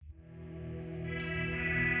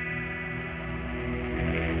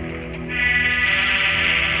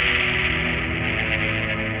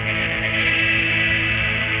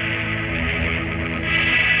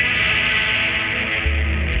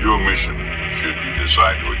should you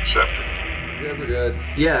decide to accept it. Yeah, we're good.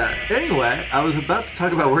 Yeah, anyway, I was about to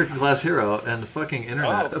talk about Working Class Hero and the fucking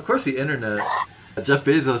internet. Of course the internet. Jeff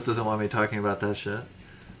Bezos doesn't want me talking about that shit.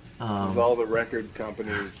 This is all the record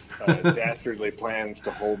companies' dastardly plans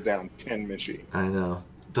to hold down Tin Machine. I know.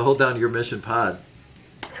 To hold down your Mission Pod.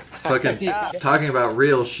 Fucking talking about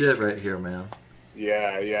real shit right here, man.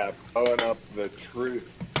 Yeah. Blowing up the truth.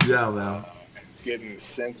 Yeah, man. Getting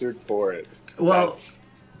censored for it. Well,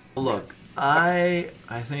 look, I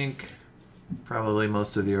think probably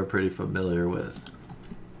most of you are pretty familiar with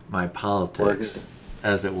my politics,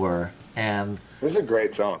 as it were. And this is a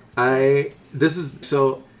great song.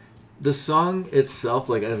 The song itself,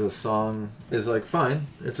 like as a song, is like fine.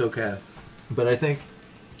 It's okay. But I think,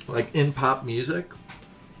 like in pop music,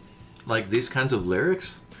 like these kinds of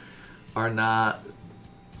lyrics are not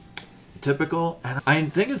typical. And I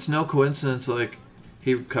think it's no coincidence, like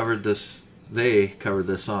they covered this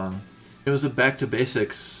song. It was a back to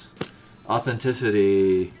basics,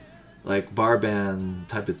 authenticity, like bar band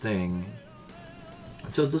type of thing.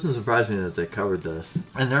 So it doesn't surprise me that they covered this.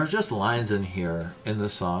 And there are just lines in here in the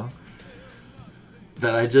song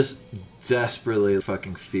that I just desperately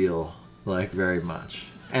fucking feel like very much.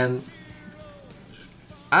 And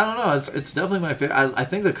I don't know, it's definitely my favorite. I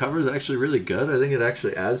think the cover is actually really good. I think it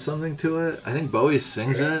actually adds something to it. I think Bowie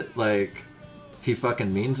sings it like he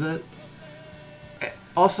fucking means it.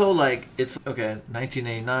 Also, like, it's, okay,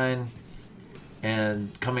 1989,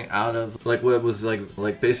 and coming out of, like, what was,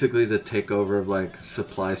 like basically the takeover of, like,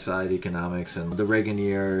 supply-side economics and the Reagan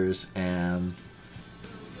years, and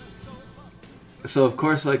so, of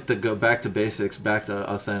course, like, to go back to basics, back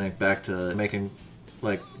to authentic, back to making,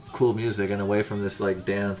 like, cool music and away from this, like,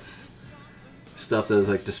 dance stuff that is,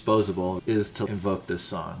 like, disposable, is to invoke this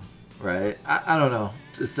song, right? I don't know.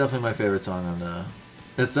 It's definitely my favorite song on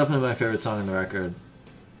the record.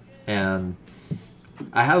 And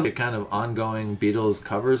I have a kind of ongoing Beatles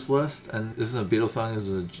covers list, and this isn't a Beatles song, this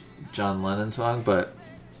is a John Lennon song, but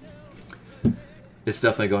it's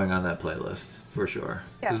definitely going on that playlist, for sure.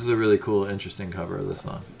 Yeah. This is a really cool, interesting cover of this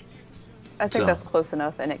song. I think that's close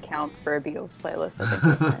enough, and it counts for a Beatles playlist,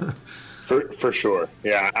 I think. For sure.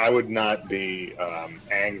 Yeah, I would not be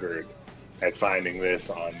angered at finding this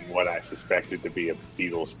on what I suspected to be a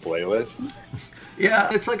Beatles playlist. Yeah,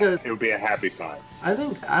 it's like it would be a happy find. I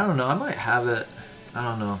don't know, I might have it. I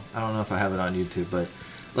don't know if I have it on YouTube, but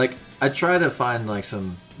like I try to find like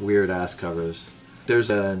some weird ass covers.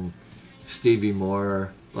 There's a Stevie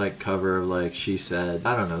Moore like cover of like She Said.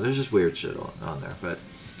 I don't know, there's just weird shit on there. But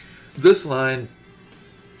this line,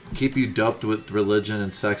 keep you doped with religion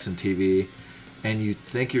and sex and TV, and you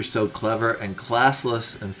think you're so clever and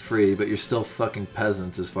classless and free, but you're still fucking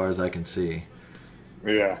peasants as far as I can see.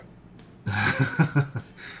 Yeah.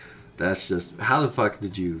 That's just, how the fuck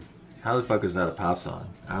is that a pop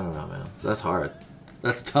song? I don't know, man. That's hard.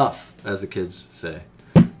 That's tough, as the kids say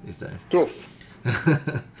these days. Tough.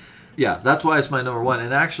 Yeah, that's why it's my number one.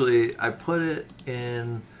 And actually, I put it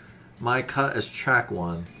in my cut as track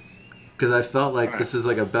one, because I felt like this is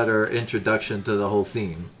like a better introduction to the whole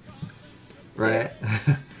theme. Right?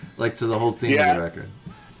 Like to the whole theme of the record.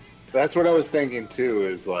 That's what I was thinking too,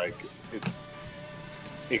 is like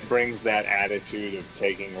it brings that attitude of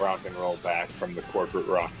taking rock and roll back from the corporate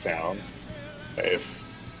rock sound. If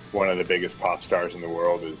one of the biggest pop stars in the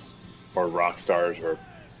world or rock stars, or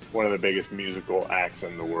one of the biggest musical acts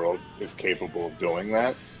in the world is capable of doing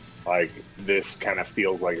that, like this kind of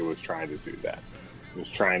feels like it was trying to do that. It was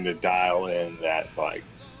trying to dial in that like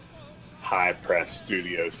high press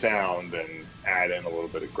studio sound and add in a little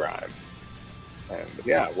bit of grime. And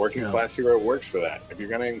yeah, Working Class Hero works for that. If you're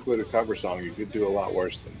going to include a cover song, you could do a lot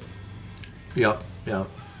worse than this. Yep.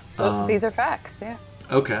 Well, these are facts, yeah.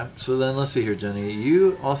 Okay, so then let's see here, Jenny.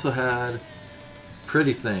 You also had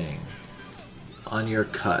Pretty Thing on your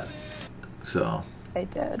cut. So I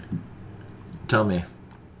did. Tell me.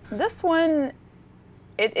 This one,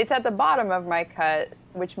 it's at the bottom of my cut,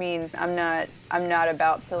 which means I'm not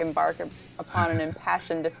about to embark upon an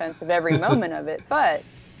impassioned defense of every moment of it, but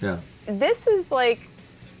yeah. This is like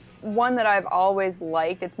one that I've always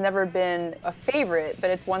liked. It's never been a favorite, but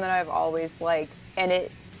it's one that I've always liked. And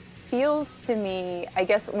it feels to me, I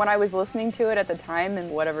guess when I was listening to it at the time in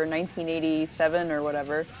 1987 or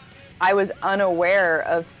whatever, I was unaware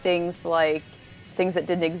of things that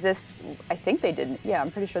didn't exist. I think they didn't. Yeah, I'm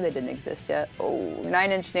pretty sure they didn't exist yet. Oh,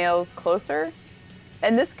 9 Inch Nails, Closer.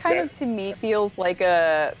 And this kind of to me feels like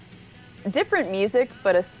a different music,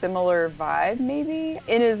 but a similar vibe, maybe,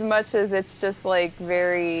 in as much as it's just like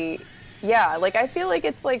very, like I feel like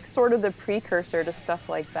it's like sort of the precursor to stuff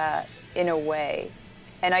like that in a way.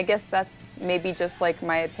 And I guess that's maybe just like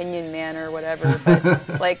my opinion, man, or whatever.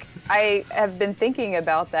 But like, I have been thinking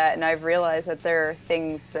about that, and I've realized that there are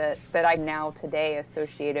things that I now today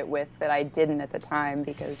associate it with that I didn't at the time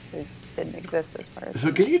because it didn't exist as far as.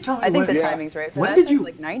 So can you tell me? I think the timing's right. For when that. did you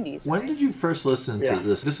like 90s? When right? did you first listen to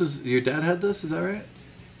this? This is your dad had this, is that right?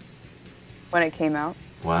 When it came out.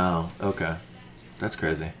 Wow. Okay, that's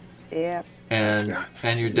crazy. Yeah.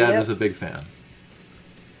 And your dad was a big fan.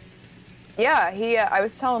 Yeah, I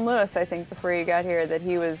was telling Lewis, I think, before you got here, that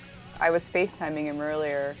I was FaceTiming him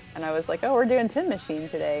earlier, and I was like, oh, we're doing Tin Machine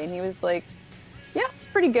today, and he was like, yeah, it's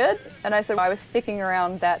pretty good. And I said, well, I was sticking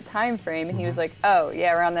around that time frame, and he was like, oh,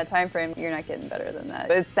 yeah, around that time frame, you're not getting better than that.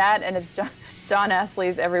 It's that, and it's John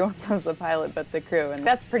Astley's Everyone Loves the Pilot But the Crew, and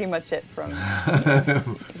that's pretty much it from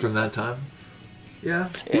from that time. Yeah.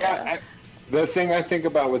 The thing I think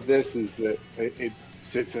about with this is that it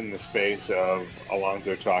sits in the space of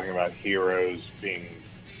Alonzo talking about heroes being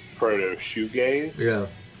proto shoegaze. Yeah.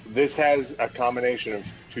 This has a combination of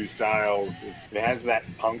two styles. It has that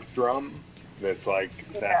punk drum that's like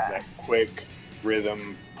that quick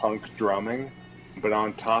rhythm punk drumming, but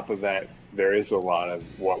on top of that, there is a lot of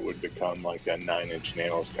what would become like a Nine Inch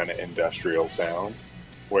Nails kind of industrial sound,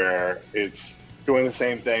 where it's doing the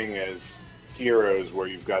same thing as Heroes, where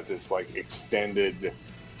you've got this like extended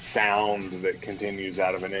sound that continues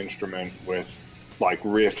out of an instrument with like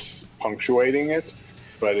riffs punctuating it,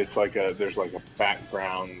 but it's like there's like a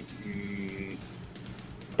background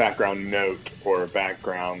note or a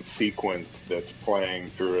background sequence that's playing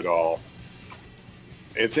through it all.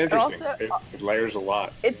 It's interesting. It layers a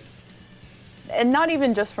lot. And not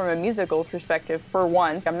even just from a musical perspective. For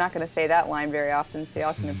once, I'm not going to say that line very often, so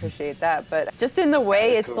y'all can appreciate that. But just in the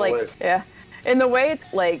way it's like, in the way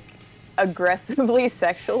it's like aggressively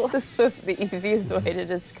sexual is the easiest way to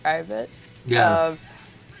describe it. Yeah.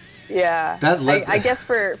 I guess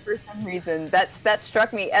for some reason that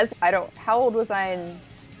struck me as how old was I in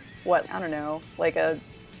I don't know, like a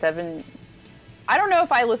 7. I don't know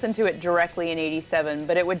if I listened to it directly in 87,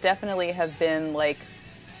 but it would definitely have been like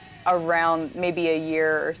around maybe a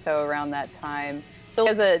year or so around that time. So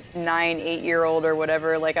as a 8-year-old or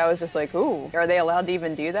whatever, like I was just like, ooh, are they allowed to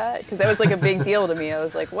even do that? Because that was like a big deal to me. I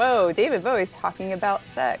was like, whoa, David Bowie's talking about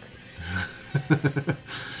sex.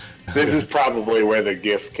 This is probably where the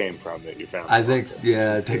gift came from that you found. I think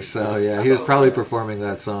so. Yeah, he was probably performing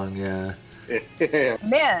that song. Yeah.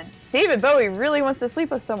 Man, David Bowie really wants to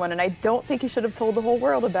sleep with someone, and I don't think he should have told the whole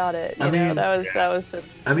world about it. That was just.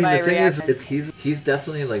 I mean, my the thing reaction. is, he's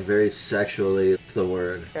definitely like very sexually. It's the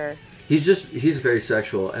word. Sure. He's very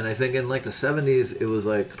sexual, and I think in like the 70s it was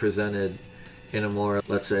like presented in a more,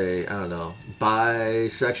 let's say, I don't know,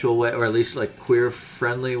 bisexual way, or at least like queer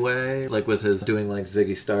friendly way, like with his doing like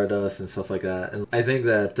Ziggy Stardust and stuff like that. And I think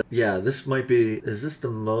that is this the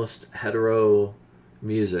most hetero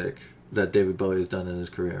music that David Bowie has done in his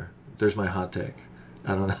career? There's my hot take.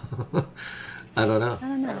 I don't know. I don't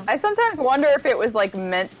know. I sometimes wonder if it was like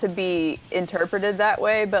meant to be interpreted that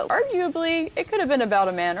way, but arguably it could have been about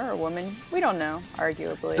a man or a woman. We don't know.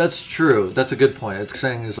 Arguably. That's true. That's a good point. It's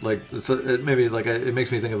saying is like it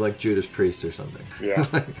makes me think of like Judas Priest or something. Yeah.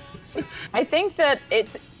 I think that it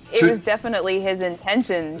was definitely his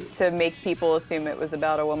intention to make people assume it was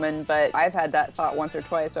about a woman, but I've had that thought once or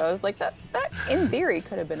twice where I was like, that in theory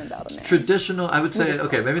could have been about a man. Traditional, I would say,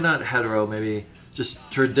 okay, maybe not hetero, maybe just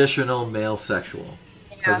traditional male sexual.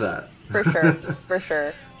 How's that? For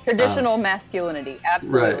sure. Traditional masculinity.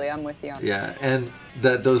 Absolutely, right. I'm with you on that. Yeah, and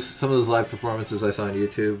some of those live performances I saw on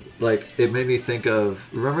YouTube, like it made me think of,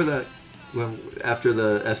 remember that when after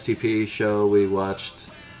the STP show we watched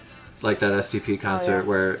like that STP concert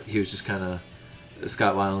where he was just kind of,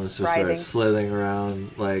 Scott Weiland was just sort of slithering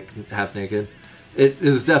around like half naked. It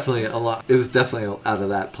was definitely a lot. It was definitely out of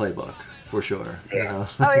that playbook for sure. Yeah. You know?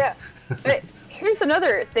 Oh yeah. But here's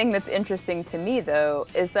another thing that's interesting to me though,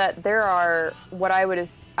 is that there are what I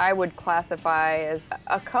would classify as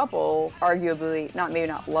a couple, arguably maybe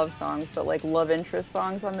not love songs, but like love interest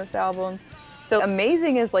songs on this album. So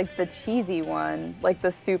Amazing is like the cheesy one, like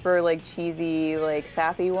the super like cheesy, like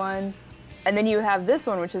sappy one. And then you have this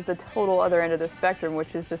one, which is the total other end of the spectrum,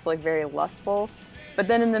 which is just like very lustful. But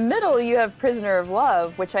then in the middle, you have Prisoner of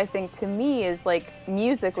Love, which I think to me is like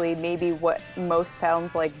musically maybe what most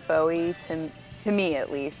sounds like Bowie to me at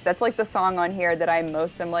least. That's like the song on here that I'm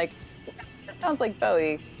like, that sounds like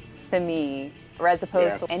Bowie to me, or as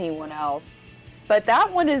opposed to anyone else. But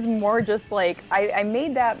that one is more just like, I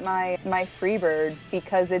made that my Freebird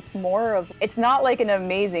because it's not like an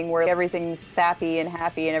Amazing where everything's sappy and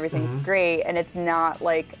happy and everything's great, and it's not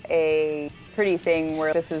like a Pretty Thing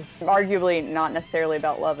where this is arguably not necessarily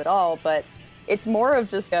about love at all, but It's more of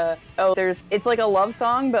just it's like a love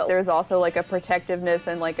song, but there's also like a protectiveness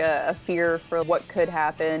and like a fear for what could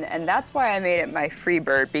happen. And that's why I made it my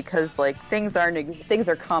Freebird, because like things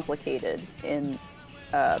are complicated in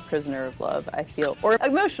Prisoner of Love, I feel, or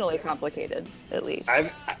emotionally complicated, at least.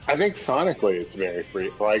 I think sonically it's very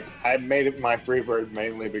free. Like, I made it my Freebird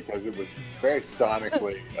mainly because it was very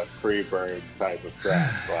sonically a Freebird type of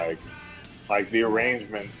track. Like the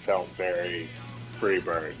arrangement felt very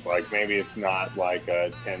Freebird. Like, maybe it's not like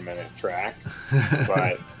a 10-minute track,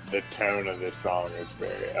 but the tone of this song is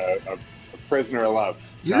very a Prisoner of Love.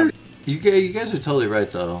 You guys are totally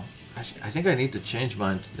right, though. I think I need to change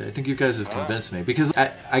mine. I think you guys have convinced me, because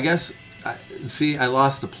I guess I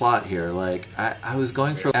lost the plot here. Like, I was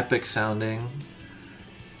going for epic sounding,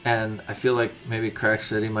 and I feel like maybe Crack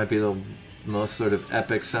City might be the most sort of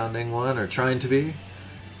epic sounding one, or trying to be.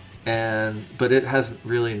 But it has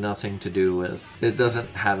really nothing to do with. It doesn't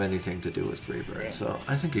have anything to do with Freebird. So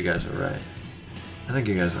I think you guys are right.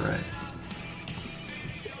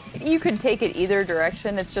 You could take it either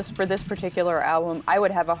direction. It's just for this particular album, I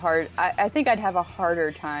would have I think I'd have a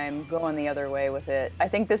harder time going the other way with it. I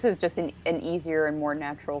think this is just an easier and more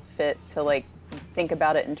natural fit to like think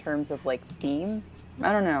about it in terms of like theme.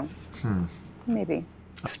 I don't know. Maybe.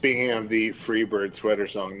 Speaking of the Freebird sweater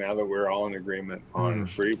song, now that we're all in agreement on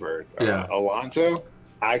Freebird, Yeah. Alonso,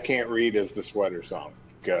 I Can't Read is the sweater song.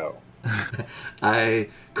 Go. I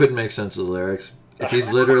couldn't make sense of the lyrics. If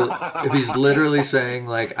he's literally saying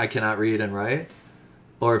like I cannot read and write,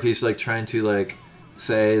 or if he's like trying to like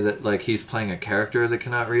say that like he's playing a character that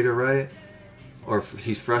cannot read or write, or if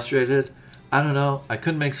he's frustrated, I don't know. I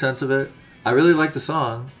couldn't make sense of it. I really like the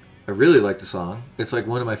song. It's like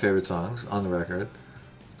one of my favorite songs on the record.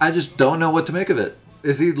 I just don't know what to make of it.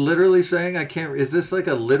 Is he literally saying I can't? Is this like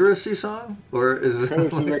a literacy song, or is it?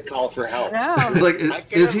 This is a call for help. No. Like, I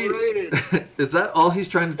can't is he? read. Is that all he's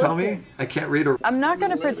trying to tell me? I can't read or. I'm not going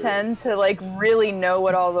to pretend to like really know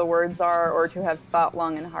what all the words are or to have thought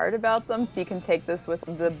long and hard about them, so you can take this with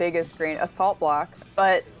the biggest grain, a salt block.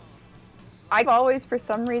 But I've always, for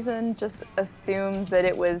some reason, just assumed that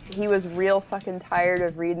he was real fucking tired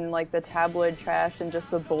of reading like the tabloid trash and just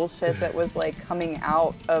the bullshit that was like coming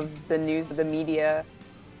out of the news, of the media.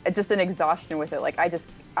 Just an exhaustion with it. Like, I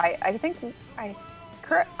think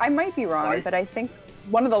I might be wrong, but I think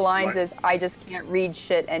one of the lines is, I just can't read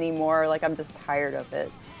shit anymore. Like, I'm just tired of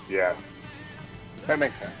it. Yeah. That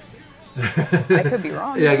makes sense. I could be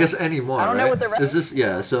wrong. Yeah, I guess anymore. I don't know right? what the rest is this.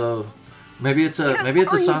 Yeah, so maybe it's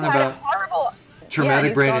a song about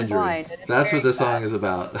traumatic brain injury. That's what the song is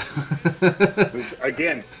about.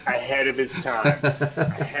 Again, ahead of his time.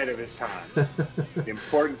 The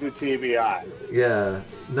importance of TBI. Yeah.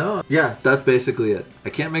 No. Yeah, that's basically it. I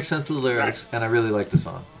can't make sense of the lyrics, and I really like the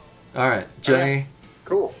song. All right, Jenny. Okay.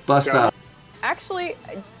 Cool. Bust Stop. Actually,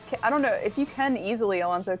 I don't know if you can easily,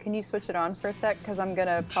 Alonso. Can you switch it on for a sec? Because I'm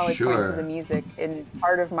gonna probably point to the music in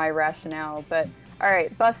part of my rationale. But all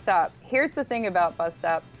right, Bus Stop. Here's the thing about Bus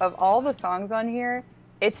Stop. Of all the songs on here,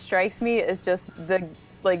 it strikes me as just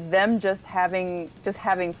them just having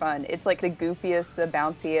fun. It's like the goofiest, the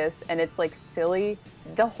bounciest, and it's like silly.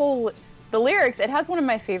 The lyrics, it has one of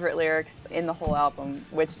my favorite lyrics in the whole album,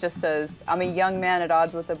 which just says, I'm a young man at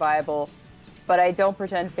odds with the Bible, but I don't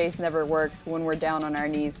pretend faith never works when we're down on our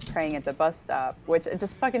knees praying at the bus stop, which I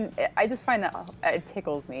just find that it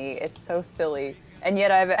tickles me. It's so silly. And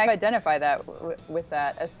yet I identify that with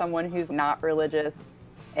that as someone who's not religious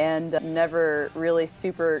and never really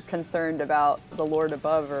super concerned about the Lord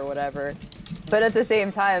above or whatever. But at the same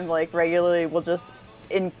time, like, regularly we'll just,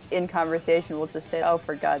 in conversation, we'll just say, oh,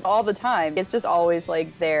 for God, all the time. It's just always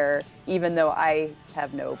like there, even though I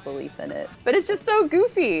have no belief in it. But it's just so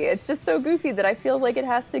goofy. It's just so goofy that I feel like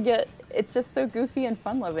it's just so goofy and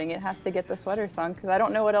fun-loving. It has to get the sweater song because I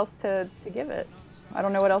don't know what else to give it. I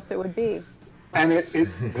don't know what else it would be. And it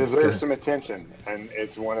deserves some attention, and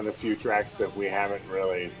it's one of the few tracks that we haven't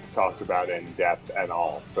really talked about in depth at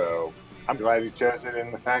all. So I'm glad you chose it,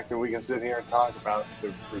 in the fact that we can sit here and talk about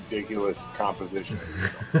the ridiculous composition.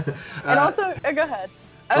 And also, go ahead.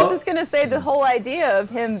 I was just going to say the whole idea of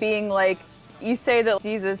him being like, you say that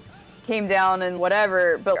Jesus came down and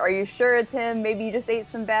whatever, but are you sure it's him? Maybe you just ate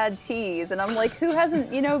some bad cheese. And I'm like, who hasn't,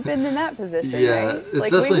 been in that position, yeah, right? it's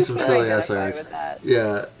like, definitely some silly ass lyrics.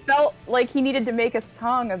 Yeah. Felt like he needed to make a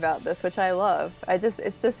song about this, which I love.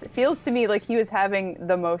 It feels to me like he was having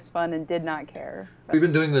the most fun and did not care. We've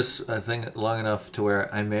been doing this thing long enough to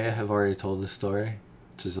where I may have already told this story,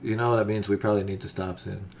 which is, that means we probably need to stop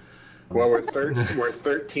soon. Well, we're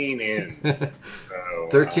 13 in. So,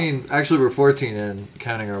 13. Actually, we're 14 in,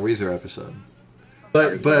 counting our Weezer episode.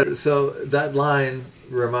 But so that line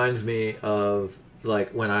reminds me of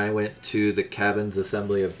like when I went to the Cabins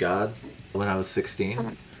Assembly of God when I was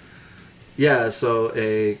 16. Yeah, so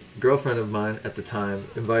a girlfriend of mine at the time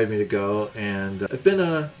invited me to go, and I've been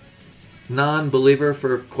a non-believer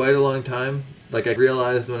for quite a long time. Like, I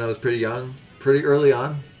realized when I was pretty young, pretty early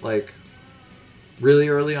on, like really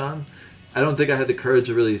early on. I don't think I had the courage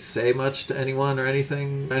to really say much to anyone or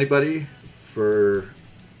anybody for,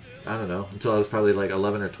 I don't know, until I was probably like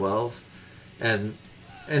 11 or 12. And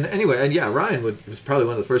anyway, and yeah, Ryan was probably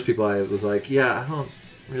one of the first people I was like, yeah, I don't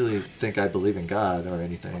really think I believe in God or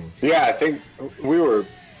anything. Yeah, I think we were,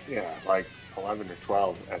 like 11 or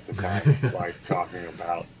 12 at the time, like talking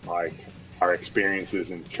about like our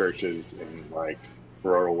experiences in churches in like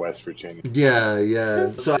rural West Virginia.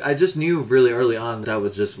 Yeah. So I just knew really early on that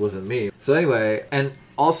wasn't me. So anyway, and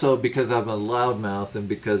also because I'm a loudmouth and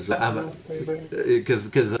because I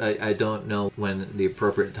don't know when the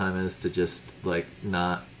appropriate time is to just like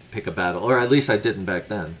not pick a battle, or at least I didn't back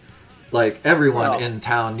then. Like everyone in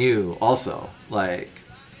town knew also like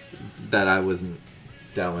that I wasn't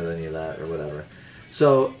down with any of that or whatever.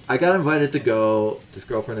 So I got invited to go. This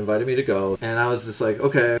girlfriend invited me to go, and I was just like,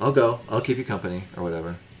 okay, I'll go. I'll keep you company or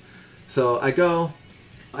whatever. So I go.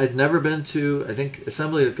 I'd never been to, I think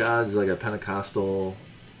Assembly of God is like a Pentecostal,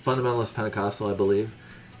 fundamentalist Pentecostal, I believe.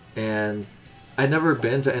 And I'd never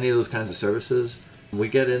been to any of those kinds of services. We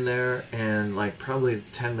get in there, and like probably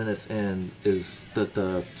 10 minutes in is that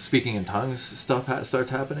the speaking in tongues stuff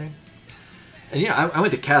starts happening. And yeah, I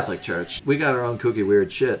went to Catholic church. We got our own kooky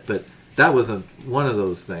weird shit, but that wasn't one of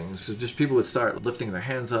those things. So just people would start lifting their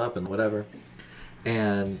hands up and whatever,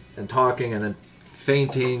 and talking, and then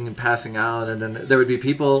fainting and passing out, and then there would be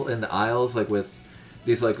people in the aisles like with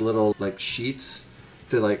these like little like sheets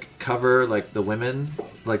to like cover like the women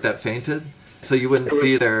like that fainted, so you wouldn't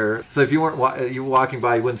see their. So if you weren't you were walking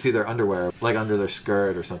by, you wouldn't see their underwear like under their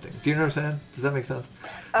skirt or something. Do you know what I'm saying? Does that make sense?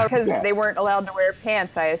 Oh, because they weren't allowed to wear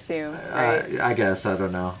pants, I assume. Right? I guess, I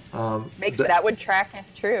don't know. That would track if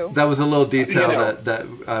true. That was a little detail that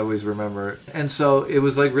I always remember. And so it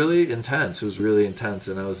was like really intense. It was really intense,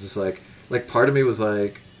 and I was just like part of me was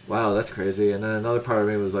like, wow, that's crazy, and then another part of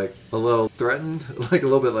me was like a little threatened, like a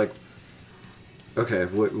little bit like, okay,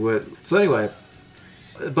 what? So anyway,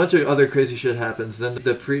 a bunch of other crazy shit happens. Then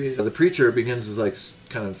the preacher begins his like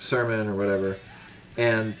kind of sermon or whatever,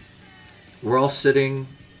 and we're all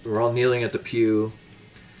kneeling at the pew.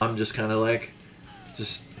 I'm just kind of like,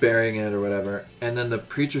 just bearing it or whatever. And then the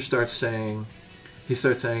preacher starts saying,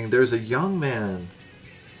 there's a young man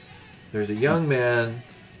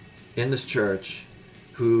in this church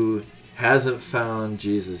who hasn't found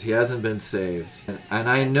Jesus. He hasn't been saved. And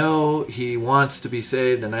I know he wants to be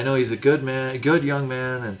saved, and I know he's a good young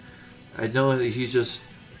man, and I know that he's just,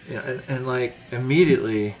 and like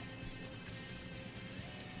immediately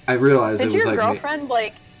I realized it was like... Did your girlfriend,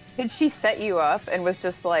 did she set you up and was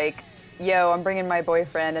just like, yo, I'm bringing my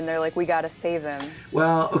boyfriend, and they're like, we gotta save him?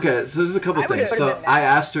 Well, okay, so there's a couple things. So I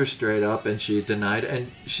asked her straight up, and she denied,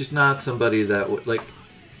 and she's not somebody that would, like,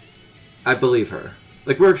 I believe her.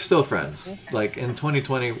 Like, we're still friends. Okay. Like, in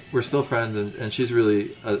 2020, we're still friends, and she's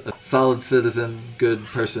really a solid citizen, good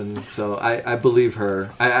person, so I believe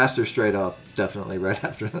her. I asked her straight up, definitely, right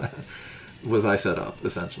after that, was I set up,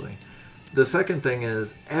 essentially. The second thing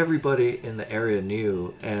is, everybody in the area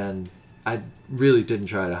knew, and I really didn't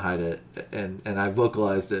try to hide it, and I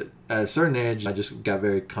vocalized it. At a certain age, I just got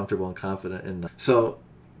very comfortable and confident in that. So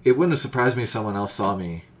it wouldn't have surprised me if someone else saw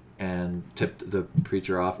me and tipped the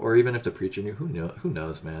preacher off, or even if the preacher knew. Who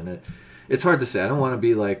knows, man? It's hard to say. I don't want to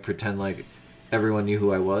be like, pretend like everyone knew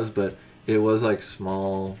who I was, but it was like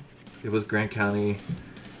small. It was Grant County,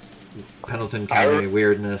 Pendleton County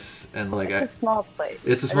weirdness, and like it's a small place.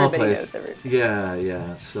 It's a small place.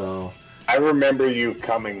 Yeah. So I remember you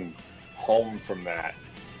coming home from that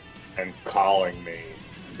and calling me,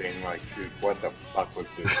 being like, "Dude, what the fuck was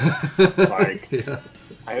this?" Like, yeah.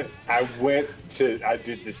 I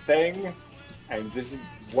did this thing, and this is,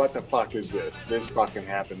 what the fuck is this? This fucking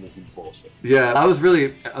happened. This is bullshit. Yeah, I was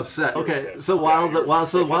really upset. Okay, so while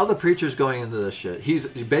the preacher's going into this shit, he's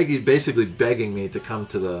basically begging me to come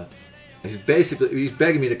to the. He's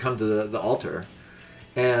begging me to come to the altar,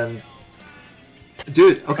 and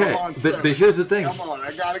dude, okay, on, but here's the thing. Come on,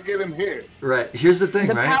 I gotta get him here. Right, here's the thing,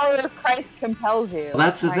 the right? The power of Christ compels you. Well,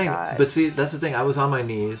 that's the thing. God. But see, that's the thing. I was on my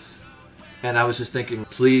knees, and I was just thinking,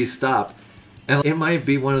 please stop. And it might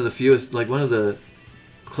be one of the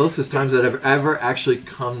closest times that I've ever actually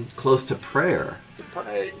come close to prayer.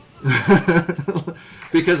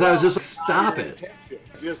 Because I was just like, stop it.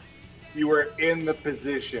 You were in the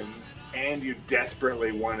position, and you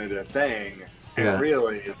desperately wanted a thing, And Yeah.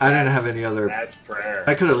 really, I didn't have that's- any other. That's prayer.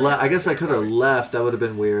 I could have left. I guess I could have left. That would have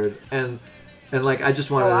been weird. And like I just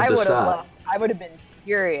wanted Oh, him I to would have stop. left. I would have been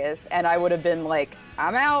furious, and I would have been like,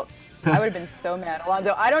 "I'm out." I would have been so mad,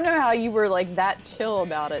 Alonzo. I don't know how you were like that chill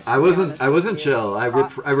about it. I to be wasn't. honest I wasn't with you. chill.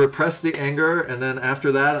 I repressed the anger, and then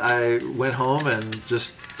after that, I went home and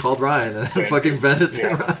just called Ryan and fucking vented to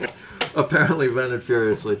Yeah. Ryan. Apparently vented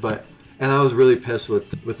furiously, and I was really pissed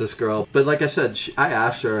with this girl. But like I said, I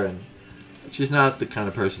asked her, and she's not the kind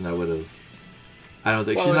of person that would have. I don't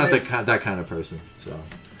think Well, she's not it's- that kind of person. So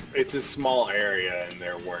It's a small area, and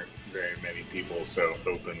there weren't very many people so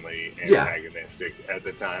openly Yeah. antagonistic at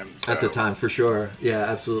the time. at the so- time, for sure, yeah,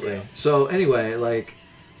 absolutely. So anyway, like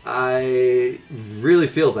I really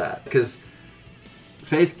feel that because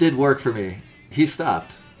Faith did work for me. He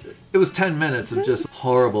stopped. It was 10 minutes of just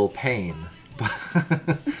horrible pain,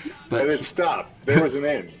 And but it stopped. There was an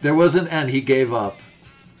end. there was an end. He gave up,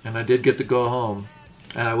 and I did get to go home,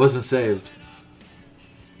 and I wasn't saved.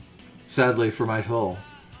 Sadly for my soul.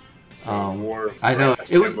 War I know.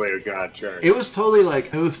 It was- Assembly of God Church. It was totally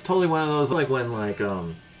one of those like when like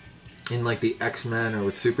in like the X-Men or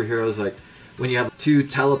with superheroes, like when you have two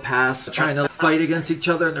telepaths trying to fight against each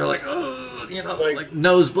other and they're like, oh, you know, like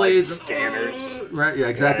nosebleeds like and scanners. right? Yeah,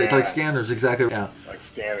 exactly. It's like Yeah. scanners, exactly. Yeah, like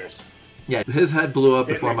scanners. yeah. His head blew up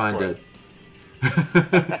It before makes mine sense.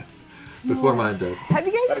 did. Before mine did. Have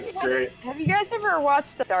you guys? That's great. Have you guys ever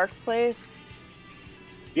watched The Dark Place?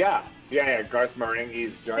 Yeah. Garth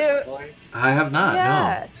Marenghi's Dark Dude. Place. I have not.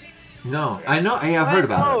 Yeah. No. I know. I have heard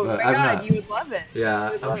about Oh it, but my I've God, not. you would love it. Yeah,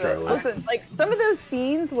 You would I'm love sure I it. will. Listen, like some of those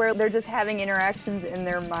scenes where they're just having interactions in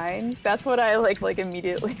their minds. That's what I like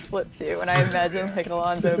immediately flip to when I imagine like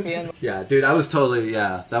Alonzo being. Yeah, dude, I was totally,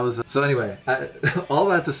 yeah, that was, so anyway, all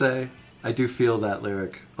that to say, I do feel that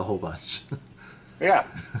lyric a whole bunch. Yeah.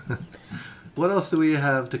 What else do we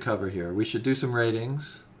have to cover here? We should do some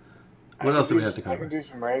ratings. What else do we have to I can cover? do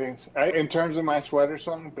some ratings. In terms of my sweater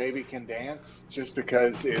song, Baby Can Dance, just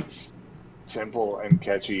because it's simple and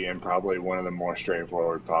catchy and probably one of the more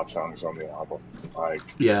straightforward pop songs on the album. Like,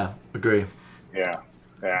 Yeah, agree. yeah.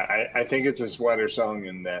 I think it's a sweater song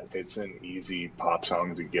in that it's an easy pop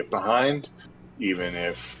song to get behind, even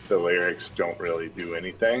if the lyrics don't really do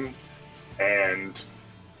anything. And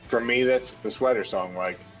for me, that's the sweater song.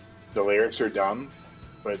 Like, the lyrics are dumb,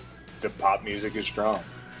 but the pop music is strong.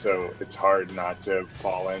 So it's hard not to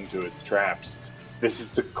fall into its traps. This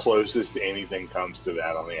is the closest anything comes to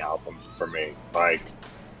that on the album for me. Like,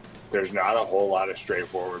 there's not a whole lot of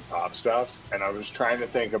straightforward pop stuff. And I was trying to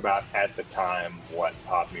think about at the time what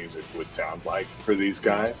pop music would sound like for these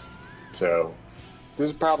guys. So this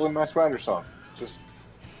is probably my sweater song. Just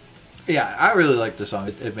Yeah, I really like the song.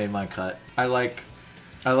 It made my cut. I like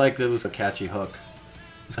that it was a catchy hook.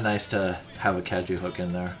 It's nice to have a catchy hook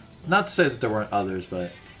in there. Not to say that there weren't others,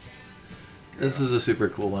 but this is a super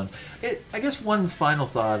cool one. I guess one final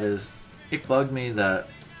thought is, it bugged me that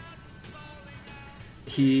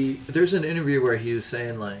there's an interview where he was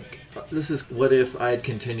saying like, this is what if I'd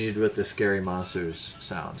continued with the Scary Monsters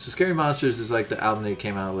sound. So Scary Monsters is like the album they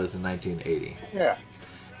came out with in 1980. yeah.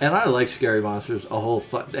 And I like Scary Monsters a whole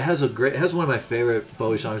it has one of my favorite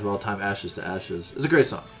Bowie songs of all time, Ashes to Ashes. It's a great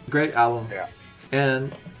song. Great album. Yeah.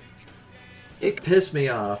 And it pissed me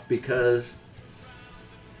off because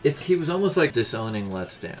he was almost like disowning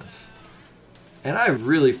Let's Dance. And I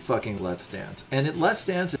really fucking Let's Dance. And Let's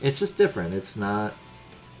Dance, it's just different. It's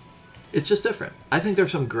just different. I think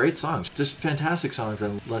there's some great songs, just fantastic songs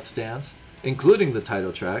on Let's Dance, including the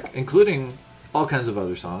title track, including all kinds of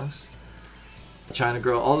other songs. China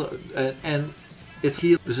Girl, and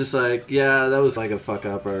he was just like, yeah, that was like a fuck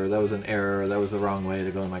up, or that was an error, or that was the wrong way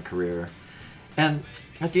to go in my career. And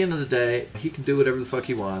at the end of the day, he can do whatever the fuck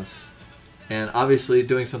he wants. And obviously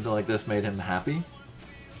doing something like this made him happy.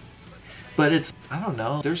 But I don't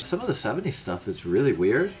know, there's some of the 70s stuff that's really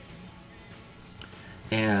weird.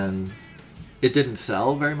 And it didn't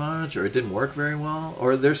sell very much, or it didn't work very well.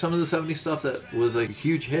 Or there's some of the 70s stuff that was like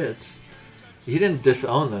huge hits. He didn't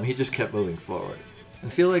disown them, he just kept moving forward. I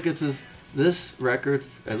feel like this record,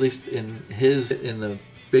 at least in the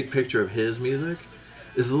big picture of his music,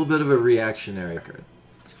 is a little bit of a reactionary record.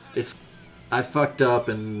 I fucked up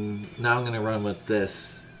and now I'm gonna run with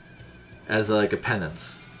this as like a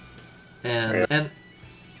penance. And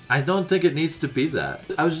I don't think it needs to be that.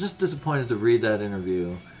 I was just disappointed to read that interview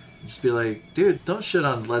and just be like, dude, don't shit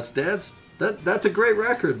on Let's Dance. That's a great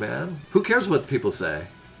record, man. Who cares what people say,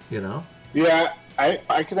 you know? Yeah,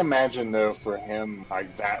 I can imagine, though, for him,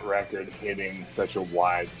 like, that record hitting such a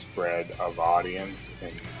widespread of audience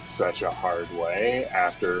in such a hard way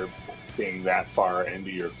after being that far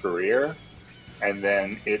into your career. and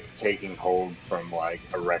then it taking hold from like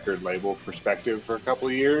a record label perspective for a couple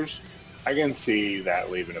of years, I can see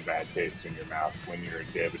that leaving a bad taste in your mouth when you're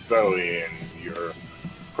David Bowie and your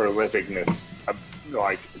prolificness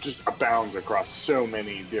like just abounds across so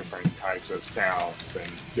many different types of sounds and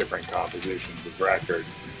different compositions of records.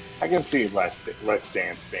 I can see Let's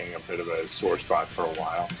Dance being a bit of a sore spot for a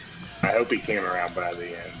while. I hope he came around by the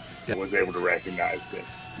end and was able to recognize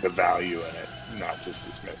the value in it, not just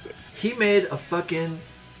dismiss it. He made a fucking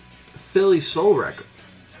Philly soul record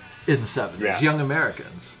in the 70s, Yeah. Young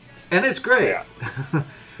Americans. And it's great. Yeah.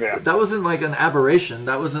 Yeah. That wasn't like an aberration.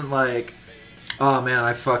 That wasn't like, oh man,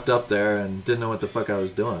 I fucked up there and didn't know what the fuck I was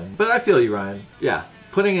doing. But I feel you, Ryan. Yeah.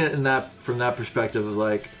 Putting it in that from that perspective of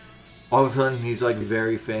like, all of a sudden he's like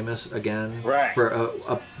very famous again Right. for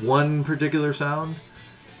a one particular sound.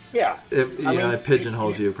 Yeah. It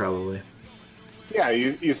pigeonholes you probably. Yeah,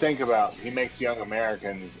 you think about, he makes Young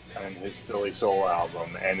Americans and his Philly Soul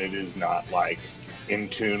album, and it is not like in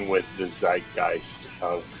tune with the zeitgeist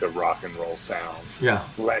of the rock and roll sound. Yeah.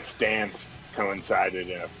 Let's Dance coincided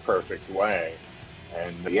in a perfect way.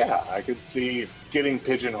 And yeah, I could see getting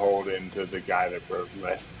pigeonholed into the guy that wrote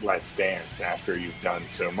Let's Dance after you've done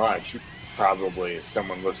so much. Probably if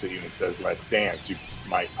someone looks at you and says, Let's Dance, you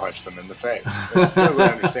might punch them in the face. That's totally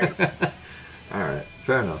understandable. All right.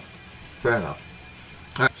 Fair enough.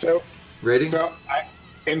 So, Ratings?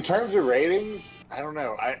 in terms of ratings, I don't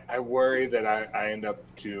know. I worry that I end up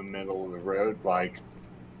too middle of the road. Like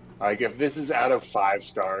if this is out of 5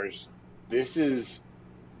 stars, this is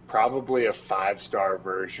probably a 5-star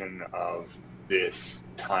version of this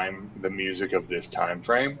time, the music of this time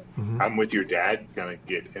frame. Mm-hmm. I'm with your dad. Gonna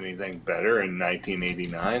get anything better in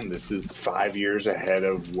 1989? This is 5 years ahead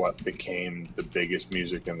of what became the biggest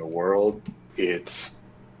music in the world. It's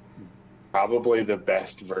probably the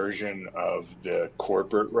best version of the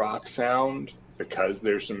corporate rock sound because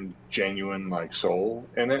there's some genuine like soul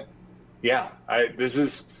in it. Yeah, this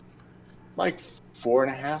is like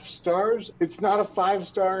 4.5 stars. It's not a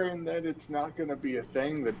 5-star in that it's not going to be a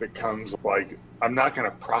thing that becomes like, I'm not going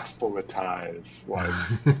to proselytize like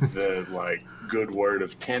the like good word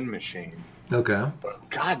of Tin Machine. Okay. But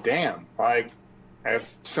goddamn, like if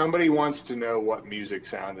somebody wants to know what music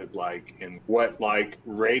sounded like and what like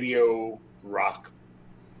radio rock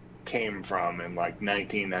came from in like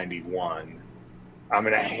 1991, I'm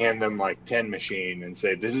gonna hand them like Tin Machine and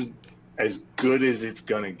say this is as good as it's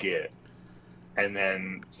gonna get. And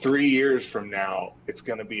then 3 years from now, it's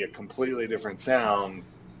gonna be a completely different sound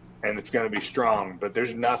and it's gonna be strong. But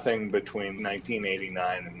there's nothing between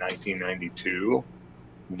 1989 and 1992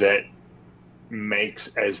 that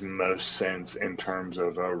makes as most sense in terms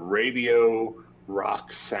of a radio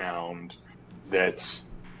rock sound that's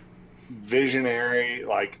visionary.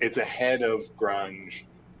 Like it's ahead of grunge,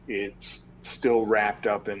 it's still wrapped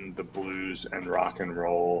up in the blues and rock and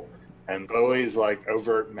roll, and Bowie's like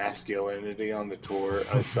overt masculinity on the tour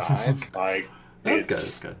aside, like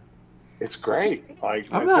That's good. It's great. Like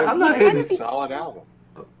I'm not it's hating. a solid album.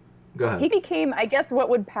 Go ahead. He became, I guess, what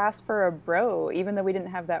would pass for a bro, even though we didn't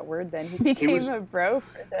have that word then. He became a bro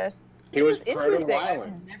for this. He was Interesting. proto-Wyland.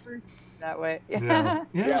 I've never seen it that way.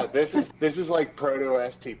 Yeah, this is like proto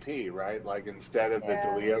STP, right? Like instead of the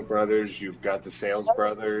DeLeo brothers, you've got the Sales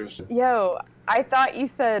brothers. Yo, I thought you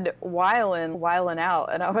said wildin'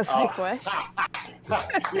 out, and I was like, what?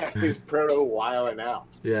 Yeah, he's proto-Wyland out.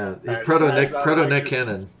 Yeah, he's And proto like Nick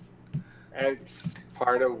Cannon. It's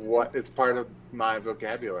part of my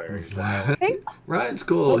vocabulary. Ryan's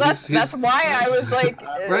cool. Well, that's why I was like,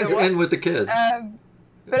 Ryan's what? in with the kids.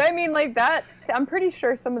 But I mean, like that, I'm pretty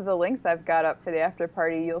sure some of the links I've got up for the after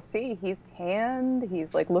party, you'll see he's tanned,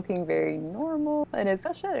 he's like looking very normal, and it's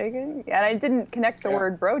and I didn't connect the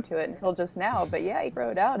word bro to it until just now, but yeah, he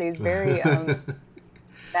broed out. He's very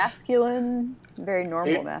masculine, very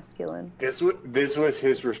normal masculine. This was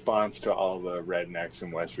his response to all the rednecks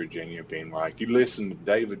in West Virginia being like, you listen to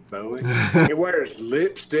David Bowie? He wears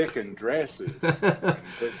lipstick and dresses.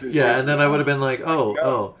 Yeah, and then I would have been like,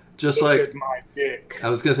 just Look like at my dick. I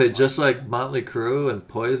was gonna say, just like Motley Crue and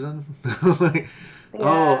Poison. Like,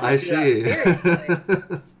 I see.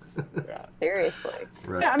 Seriously.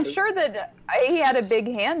 Right. Yeah, I'm sure that he had a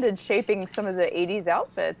big hand in shaping some of the 80s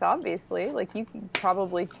outfits, obviously. Like, you can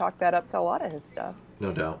probably chalk that up to a lot of his stuff.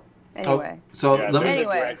 No doubt. Anyway. So Yeah, let me. there's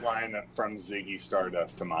Anyway. a direct line from Ziggy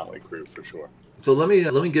Stardust to Motley Crue for sure. So let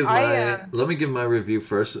me give my review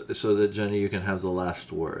first, so that Jenny, you can have the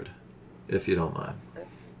last word, if you don't mind.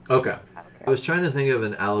 Okay. I was trying to think of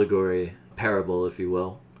an allegory, parable, if you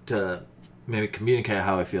will, to maybe communicate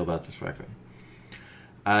how I feel about this record.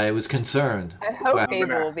 I was concerned. I hope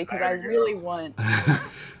Fable, because I really want.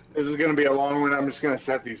 This is going to be a long one. I'm just going to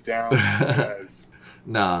set these down. Because...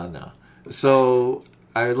 No. So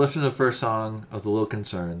I listened to the first song. I was a little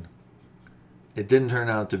concerned. It didn't turn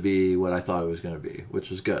out to be what I thought it was going to be, which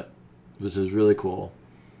was good. This is really cool.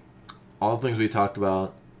 All the things we talked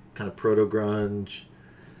about, kind of proto-grunge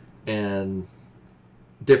and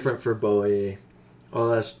different for Bowie. Oh,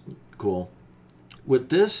 that's cool. What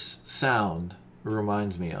this sound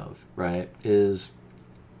reminds me of, right, is...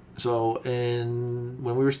 So when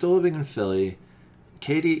we were still living in Philly,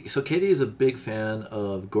 Katie is a big fan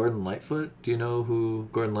of Gordon Lightfoot. Do you know who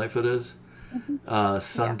Gordon Lightfoot is?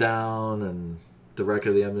 Sundown and The Wreck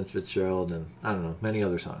of the Edmund Fitzgerald and I don't know, many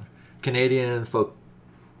other songs. Canadian folk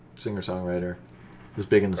singer-songwriter. Was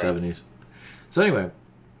big in the 70s. So anyway,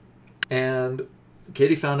 and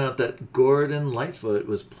Katie found out that Gordon Lightfoot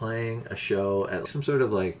was playing a show at some sort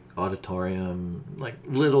of like auditorium, like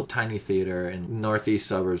little tiny theater in northeast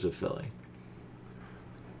suburbs of Philly.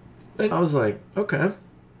 And I was like, okay,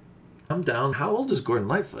 I'm down. How old is Gordon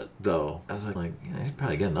Lightfoot, though? I was like, yeah, he's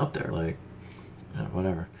probably getting up there, like, you know,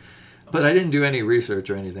 whatever. But I didn't do any research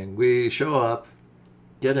or anything. We show up,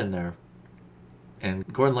 get in there, and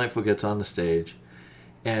Gordon Lightfoot gets on the stage,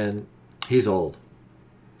 and he's old.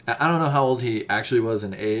 I don't know how old he actually was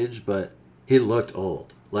in age, but he looked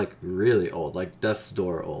old, like really old, like death's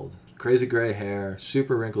door old. Crazy gray hair,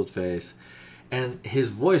 super wrinkled face, and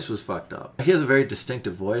his voice was fucked up. He has a very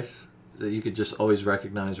distinctive voice that you could just always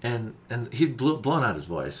recognize, and he'd blown out his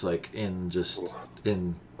voice, like in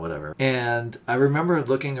whatever. And I remember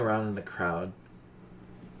looking around in the crowd,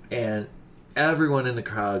 and everyone in the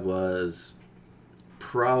crowd was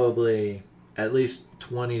probably at least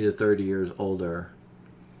 20 to 30 years older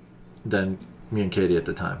than me and Katie at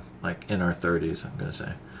the time, like in our 30s, I'm gonna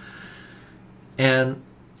say. And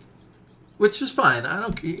which is fine. I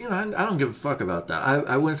don't give a fuck about that.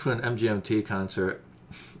 I went to an MGMT concert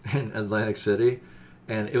in Atlantic City,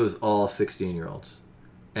 and it was all 16-year-olds,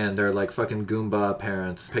 and their like fucking Goomba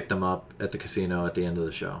parents picked them up at the casino at the end of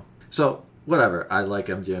the show. So whatever. I like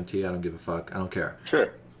MGMT. I don't give a fuck. I don't care.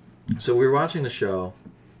 Sure. So we were watching the show,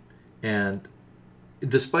 and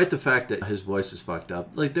despite the fact that his voice is fucked up,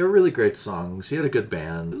 like, they were really great songs. He had a good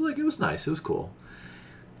band. Like, it was nice. It was cool.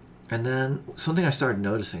 And then something I started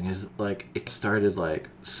noticing is, like, it started, like,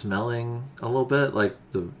 smelling a little bit, like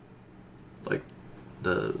the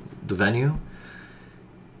venue.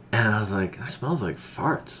 And I was like, that smells like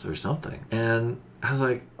farts or something. And I was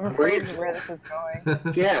like, I'm afraid of where this is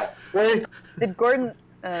going. Yeah. Right. Did Gordon...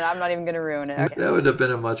 I'm not even going to ruin it. Okay. That would have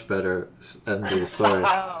been a much better end to the story.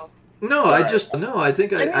 Oh. No, I just You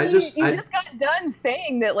just got done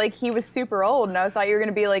saying that, like, he was super old, and I thought you were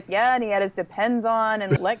gonna be like, yeah, and he had his Depends on,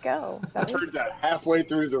 and let go. I heard that halfway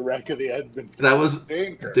through The Wreck of the Edmund. That was,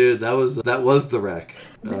 dude, that was the wreck.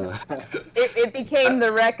 It became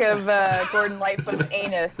the wreck of Gordon Lightfoot's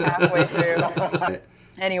anus halfway through.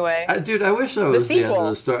 Anyway, dude, I wish that was the end of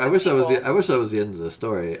the story. I wish that was the end of the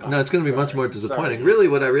story. No, it's gonna be much more disappointing. Sorry. Really,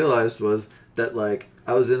 what I realized was that, like,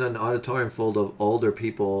 I was in an auditorium full of older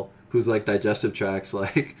people whose, like, digestive tracts,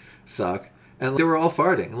 like, suck. And they were all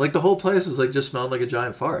farting. Like, the whole place was, like, just smelled like a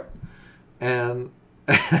giant fart. And,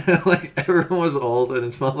 like, everyone was old and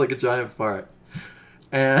it smelled like a giant fart.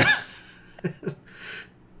 And...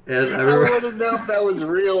 And I want to know if that was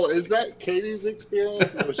real. Is that Katie's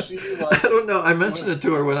experience? Was she like... I don't know. I mentioned it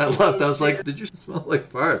to her when I left. I was like, did you smell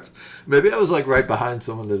like farts? Maybe I was like right behind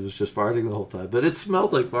someone that was just farting the whole time. But it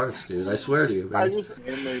smelled like farts, dude. I swear to you, man. I just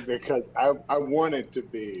because I want it to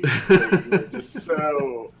be like, you were just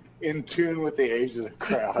so in tune with the age of the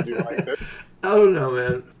crowd. You're like, I don't know,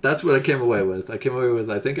 man. That's what I came away with. I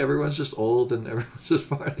think everyone's just old and everyone's just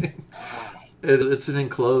farting. It's an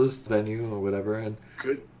enclosed venue or whatever. And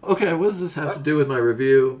good. Okay, what does this have to do with my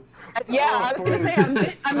review? Yeah, I was going to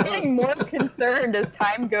say, I'm getting more concerned as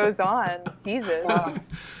time goes on. Jesus.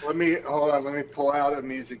 Let me pull out a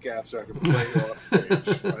music app so I can play it off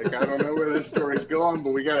stage. Like, I don't know where this story's going,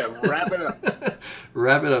 but we got to wrap it up.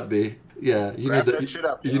 Wrap it up, B. Yeah, you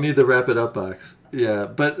need the wrap it up box. Yeah,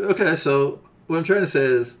 but okay, so what I'm trying to say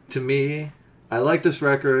is, to me, I like this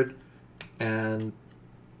record, and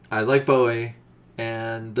I like Bowie,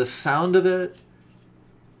 and the sound of it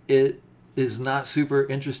is not super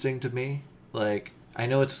interesting to me. Like, I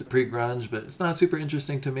know it's pre-grunge, but it's not super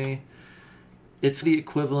interesting to me. It's the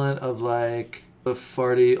equivalent of, like, a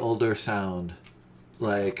farty older sound.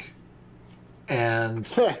 Like, and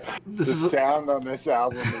the sound on this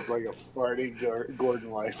album is like a farty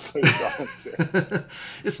Gordon Lightfoot concert.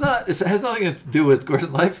 It has nothing to do with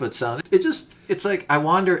Gordon Lightfoot's sound. It's like I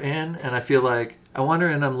wander in and I feel like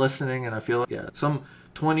I'm listening and I feel like, yeah, some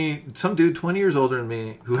dude 20 years older than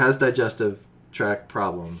me who has digestive track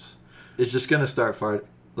problems is just gonna start fart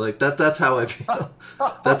like that. That's how I feel.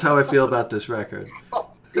 That's how I feel about this record.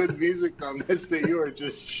 Good music on this that you are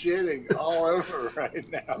just shitting all over right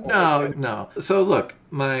now. No. So look,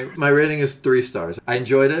 my rating is 3 stars. I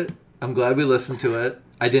enjoyed it. I'm glad we listened to it.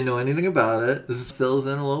 I didn't know anything about it. This fills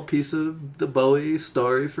in a little piece of the Bowie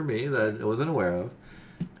story for me that I wasn't aware of.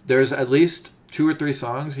 There's at least 2 or 3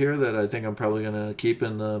 songs here that I think I'm probably going to keep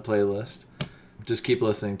in the playlist. Just keep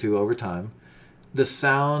listening to over time. The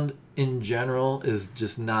sound in general is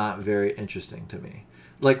just not very interesting to me.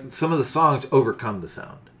 Like, some of the songs overcome the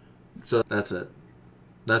sound. So that's it.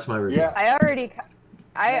 That's my review. Yeah.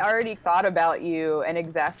 I already thought about you, and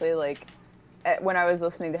exactly like when I was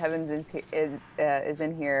listening to Heavens is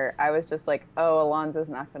in Here, I was just like, oh, Alonzo's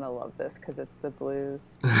not going to love this because it's the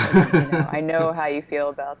blues. And, I know how you feel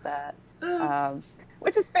about that.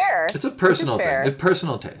 Which is fair. It's a personal thing. It's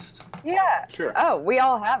personal taste. Yeah. Sure. Oh, we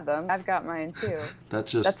all have them. I've got mine too.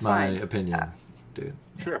 That's just That's my fine. opinion, dude.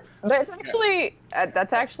 Sure. But it's actually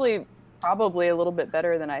that's actually probably a little bit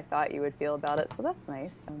better than I thought you would feel about it. So that's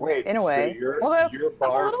nice. Wait, in a way. So Although, your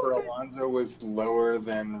bar a little for bit- Alonzo was lower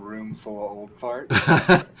than Room Full of Old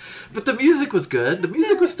Farts? But the music was good. The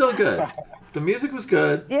music was still good. The music was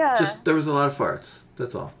good. Yeah. Just there was a lot of farts.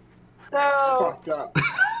 That's all. It's So fucked up.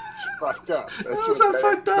 It's fucked up. That's That's what not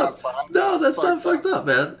fucked up. fun. No, that's not fucked up,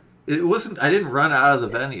 man. It wasn't. I didn't run out of the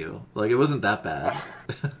venue. Like, it wasn't that bad.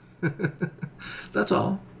 That's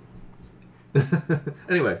all.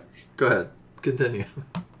 Anyway, go ahead. Continue.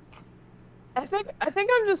 I think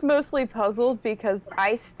I'm just mostly puzzled because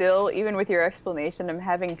I still, even with your explanation, I'm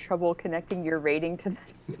having trouble connecting your rating to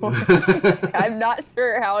this story. I'm not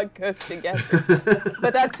sure how it goes together,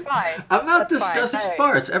 but that's fine. I'm not That's fine. discussing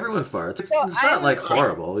farts. Everyone farts. It's So not like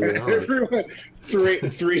horrible, you know. Like,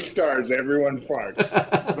 Everyone, three stars. Everyone farts.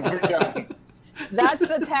 We're done. That's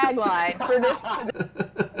the tagline for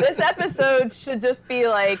this episode. Should just be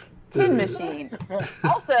like Tin Machine.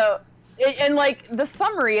 Also. And like the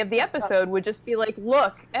summary of the episode would just be like,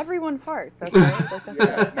 "Look, everyone farts." Okay, like, that's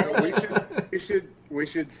it. No, we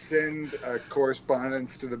should send a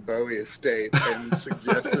correspondence to the Bowie estate and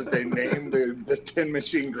suggest that they name the Tin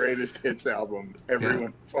Machine Greatest Hits album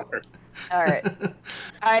 "Everyone Farts." All right,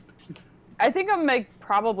 I think I'm like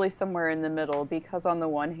probably somewhere in the middle because on the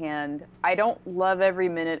one hand, I don't love every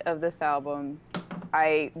minute of this album.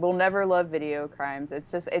 I will never love Video Crimes.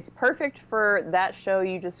 It's perfect for that show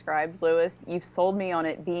you described, Lewis. You've sold me on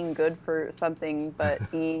it being good for something, but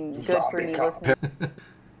being good for me listening.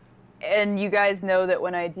 And you guys know that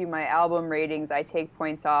when I do my album ratings, I take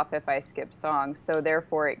points off if I skip songs. So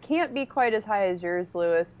therefore, it can't be quite as high as yours,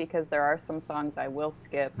 Lewis, because there are some songs I will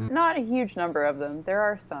skip. Not a huge number of them. There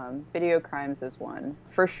are some. Video Crimes is one,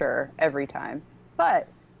 for sure, every time. But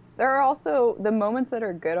there are also the moments that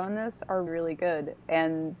are good on this are really good.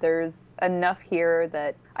 And there's enough here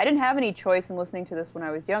that I didn't have any choice in listening to this when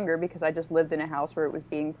I was younger because I just lived in a house where it was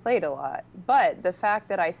being played a lot. But the fact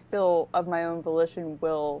that I still, of my own volition,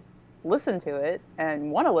 will listen to it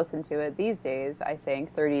and want to listen to it these days, I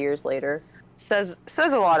think, 30 years later, says a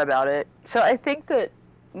lot about it. So I think that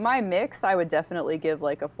my mix, I would definitely give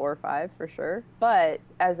like a 4 or 5 for sure. But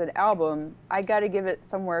as an album, I got to give it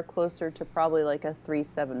somewhere closer to probably like a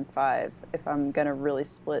 3.75 if I'm going to really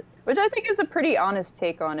split, which I think is a pretty honest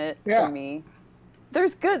take on it for me.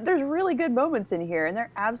 There's really good moments in here and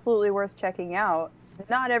they're absolutely worth checking out.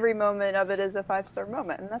 Not every moment of it is a 5-star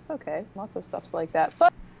moment, and that's okay. Lots of stuff's like that.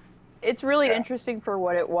 But it's really interesting for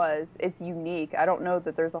what it was. It's unique. I don't know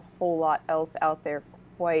that there's a whole lot else out there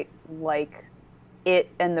quite like it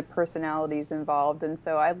and the personalities involved, and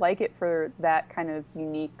so I like it for that kind of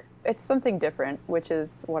unique. It's something different, which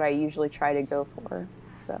is what I usually try to go for.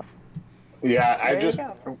 So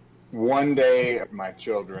yeah, one day my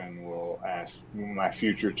future children will ask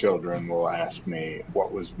me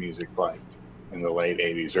what was music like in the late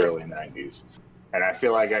 80s, early 90s, and I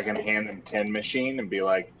feel like I can hand them Tin Machine and be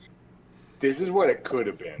like, this is what it could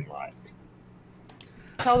have been like.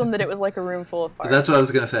 Tell them that it was like a room full of farts. That's what I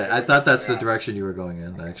was going to say. I thought that's the direction you were going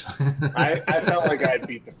in, actually. I felt like I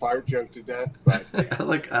beat the fart joke to death, but I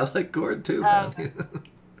like Gord too, man.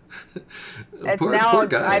 It's poor now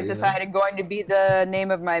guy, I've decided going to be the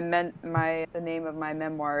name of my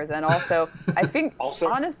memoirs, and also I think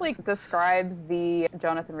honestly describes the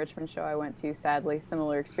Jonathan Richman show I went to. Sadly,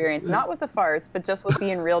 similar experience, not with the farts, but just with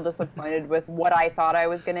being real disappointed with what I thought I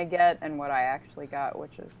was going to get and what I actually got,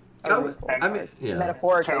 which is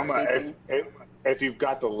metaphorically Toma, speaking. if you've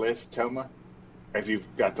got the list, Toma, if you've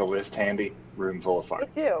got the list handy, room full of farts. I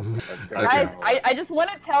do. Let's go. Okay. I just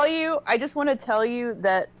want to tell you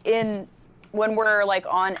that when we're like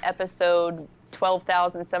on episode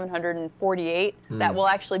 12,748. That will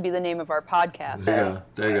actually be the name of our podcast. There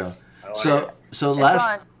you go. I like So it. so It's last.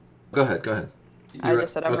 on. Go ahead. I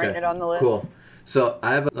just said I'm writing it on the list. Cool. So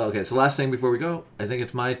I have so last thing before we go, I think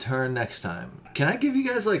it's my turn next time. Can I give you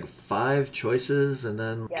guys like 5 choices and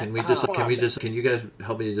then Yes. can you guys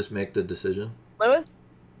help me to just make the decision? Lewis,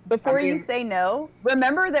 before I mean- you say no,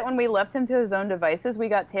 remember that when we left him to his own devices, we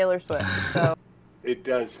got Taylor Swift. So It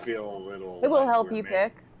does feel a little. it will like help we're you made-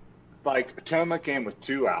 pick. Like Toma came with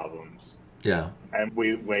 2 albums, Yeah. and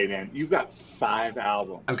we weighed in. You've got 5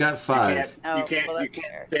 albums. I've got You 5. can't, Oh, you can't, well, you that's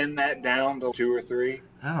fair. can't pin that down to 2 or 3.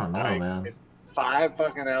 I don't know, Like, man. 5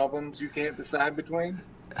 fucking albums you can't decide between.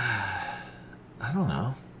 I don't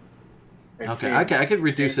know. It Okay, seems- I could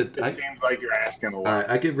reduce it. It seems like you're asking a lot. All right,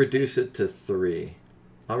 I could reduce it to 3.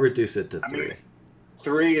 I'll reduce it to 3. I mean,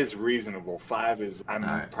 3 is reasonable. 5 is I'm All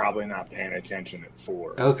right. probably not paying attention at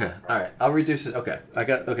 4. Okay. All right. I'll reduce it. Okay.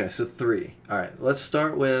 So 3. All right. Let's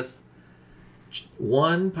start with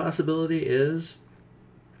one possibility is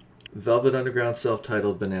Velvet Underground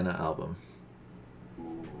self-titled Banana album.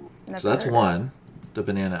 So that's heard it. 1, the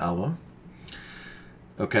Banana album.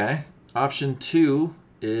 Okay. Option 2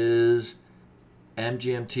 is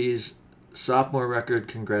MGMT's sophomore record,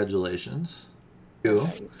 Congratulations. 2.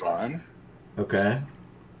 Fun. Okay.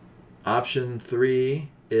 Option 3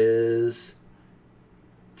 is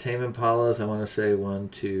Tame Impala's, I want to say 1,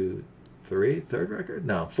 2, 3, third record?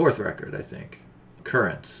 No, 4th record, I think.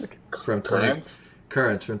 Currents from Currents?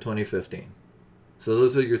 Currents from 2015. So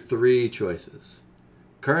those are your 3 choices.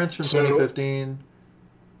 Currents from So- 2015,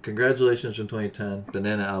 Congratulations from 2010,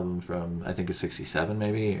 Banana album from I think it's 67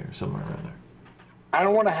 maybe or somewhere around there. I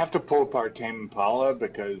don't want to have to pull apart Tame Impala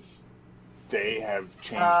because they have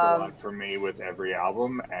changed a lot for me with every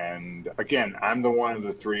album. And again, I'm the one of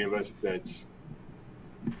the 3 of us that's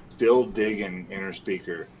still digging Inner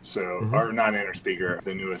Speaker. So, or not Inner Speaker,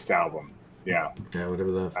 the newest album. Yeah. Yeah, whatever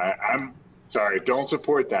the I'm sorry, don't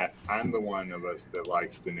support that. I'm the one of us that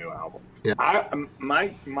likes the new album. Yeah.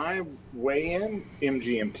 My way in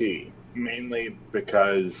MGMT mainly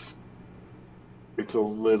because it's a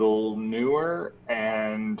little newer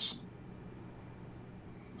and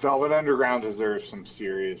Velvet Underground deserves some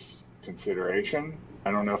serious consideration.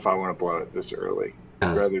 I don't know if I want to blow it this early.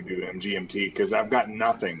 I'd rather do MGMT because I've got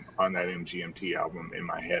nothing on that MGMT album in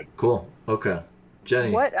my head. Cool. Okay.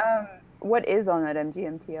 Jenny. What is on that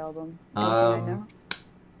MGMT album? Anything I know?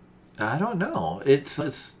 I don't know. It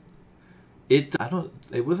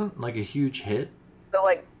wasn't like a huge hit. So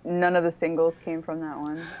like none of the singles came from that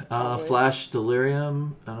one. probably. Flash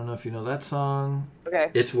Delirium. I don't know if you know that song. Okay.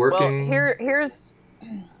 It's Working. Well,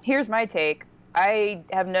 here's my take. I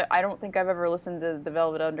don't think I've ever listened to the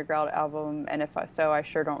Velvet Underground album, and I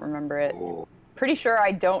sure don't remember it. Cool. Pretty sure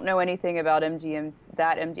I don't know anything about MGM.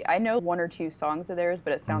 I know 1 or 2 songs of theirs,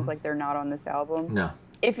 but it sounds like they're not on this album. No.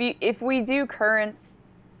 If we do Currents,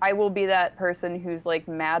 I will be that person who's like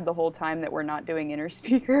mad the whole time that we're not doing Inner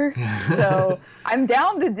Speaker. So I'm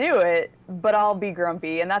down to do it, but I'll be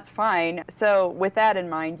grumpy, and that's fine. So with that in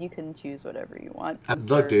mind, you can choose whatever you want.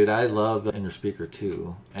 Look, dude, I love Inner Speaker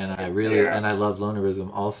too, and I love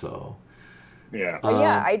Lonerism also. Yeah. But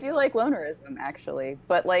yeah, I do like Lonerism actually,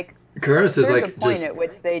 but like Currents is there's like a point just at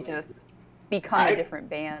which they just become a different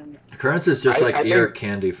band. Currents is just like I ear think-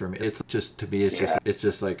 candy for me. It's just to me, it's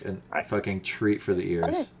just like a fucking treat for the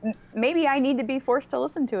ears. Maybe I need to be forced to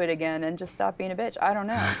listen to it again and just stop being a bitch. I don't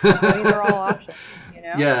know. So these are all options, you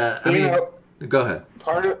know? Yeah, I You mean, know, go ahead.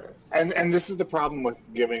 part of and this is the problem with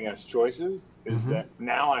giving us choices is that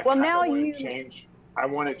now I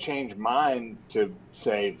want to change mine to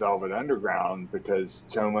say Velvet Underground because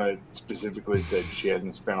Toma specifically said she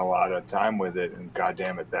hasn't spent a lot of time with it, and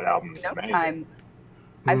goddamn it, that album is No amazing. time.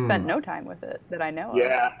 I've spent no time with it that I know of.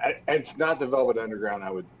 Yeah, it's not the Velvet Underground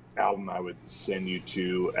album I would send you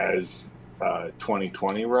to as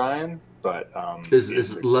 2020 Ryan, but it's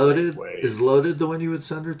Is a loaded great way. is loaded the one you would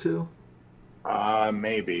send her to?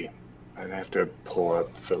 Maybe. I'd have to pull up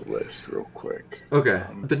the list real quick. Okay,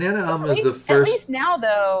 Banana album is the At first. least now,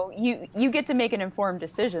 though, you get to make an informed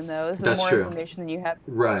decision, though. This is That's more true. information than you have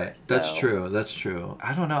before, Right, that's so- true. That's true.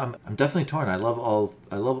 I don't know. I'm definitely torn. I love all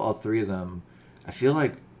 3 of them. I feel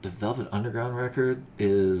like the Velvet Underground record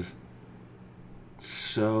is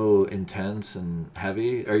so intense and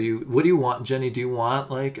heavy. What do you want, Jenny? Do you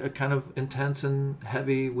want like a kind of intense and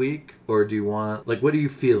heavy week, or do you want like what are you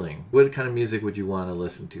feeling? What kind of music would you want to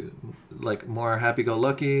listen to? Like more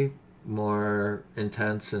happy-go-lucky, more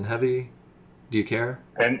intense and heavy? Do you care?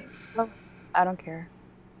 And I don't care.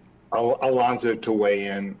 Alonzo, to weigh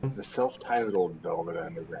in, the self-titled Velvet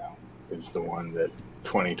Underground is the one that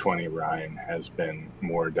 2020 Ryan has been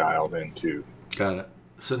more dialed into. Got it.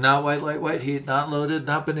 So not White Light, White Heat, not Loaded,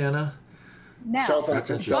 not Banana. Now,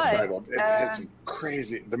 Self-titled. It has some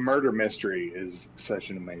crazy. The Murder Mystery is such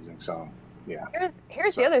an amazing song. Yeah.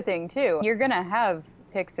 Here's the other thing too. You're gonna have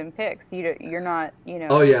picks and picks. You're not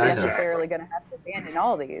Oh, yeah, I know. necessarily gonna have to abandon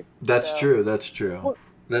all these. That's So true. That's true.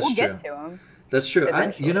 That's we'll true. get to them. That's true.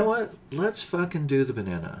 Eventually. You know what? Let's fucking do the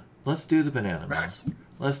Banana. Let's do the Banana, man. Nice.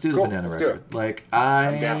 Let's do the Cool, Banana let's do record. it. Like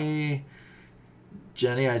I'm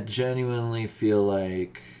Jenny, I genuinely feel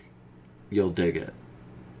like you'll dig it.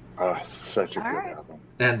 Such a good right. album.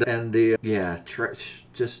 And the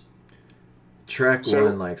just track So-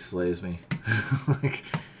 one like slays me. Like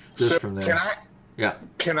just So from there.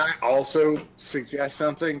 Can I also suggest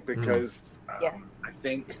something? Because Yeah. I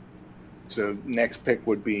think so. Next pick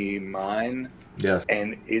would be mine, Yes.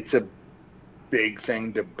 and it's a big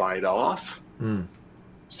thing to bite off. Mm.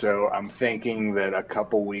 So I'm thinking that a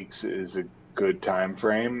couple weeks is a good time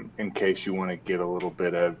frame in case you want to get a little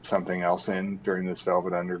bit of something else in during this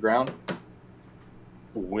Velvet Underground.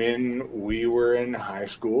 When we were in high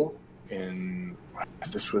school, when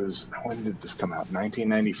did this come out?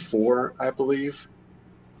 1994, I believe.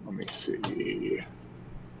 Let me see.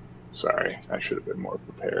 Sorry, I should have been more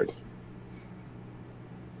prepared.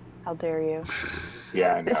 How dare you?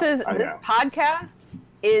 Yeah, I know. This I know. podcast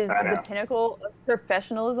is I know. the pinnacle of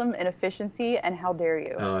professionalism and efficiency, and how dare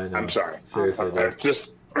you? Oh, I know. I'm sorry. Seriously, dude.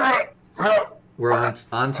 Just We're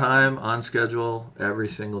on time, on schedule, every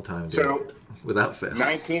single time, dude. so Without fail. in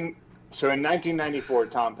 1994,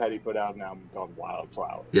 Tom Petty put out an album called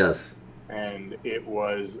Wildflowers. Yes. And it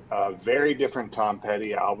was a very different Tom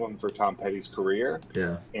Petty album for Tom Petty's career.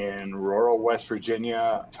 Yeah. In rural West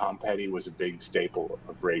Virginia, Tom Petty was a big staple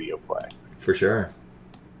of radio play. For sure.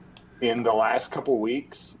 In the last couple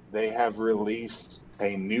weeks, they have released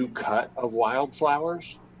a new cut of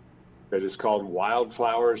Wildflowers that is called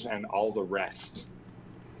Wildflowers and All the Rest.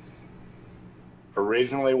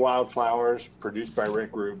 Originally, Wildflowers, produced by Rick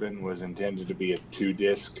Rubin, was intended to be a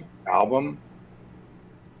 2-disc album,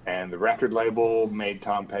 and the record label made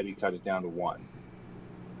Tom Petty cut it down to 1.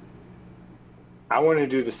 I want to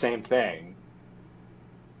do the same thing,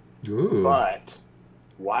 Ooh. but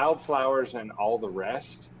Wildflowers and All the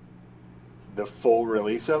Rest, the full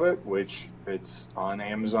release of it, which it's on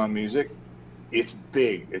Amazon Music, it's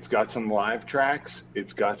big. It's got some live tracks.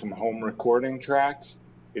 It's got some home recording tracks.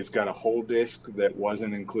 It's got a whole disc that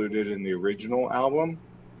wasn't included in the original album.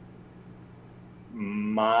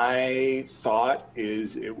 My thought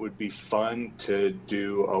is it would be fun to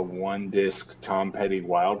do a 1-disc Tom Petty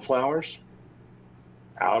Wildflowers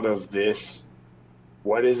out of this,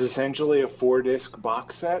 what is essentially a 4-disc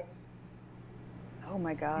box set. Oh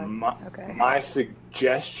my God. Okay. My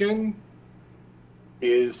suggestion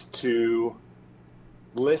is to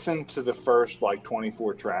listen to the first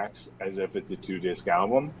 24 tracks as if it's a 2-disc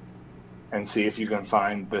album and see if you can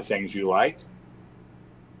find the things you like,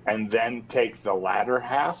 and then take the latter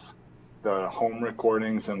half, the home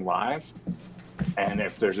recordings and live, and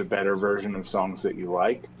if there's a better version of songs that you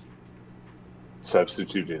like,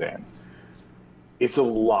 substitute it in. It's a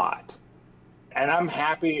lot. And I'm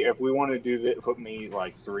happy if we want to do that, put me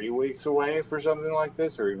 3 weeks away for something like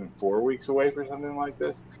this, or even 4 weeks away for something like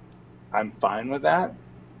this. I'm fine with that.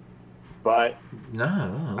 But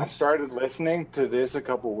No. I started listening to this a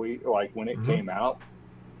couple weeks, when it came out,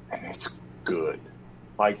 and it's good.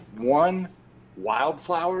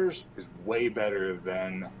 Wildflowers is way better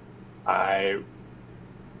than I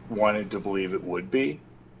wanted to believe it would be.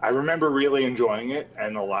 I remember really enjoying it,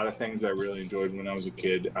 and a lot of things I really enjoyed when I was a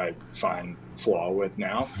kid, I find flaw with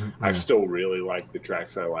now. I still really like the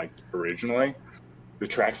tracks I liked originally. The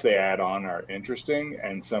tracks they add on are interesting,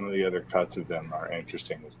 and some of the other cuts of them are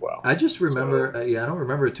interesting as well. I just remember, I don't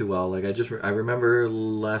remember it too well. I remember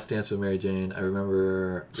Last Dance with Mary Jane. I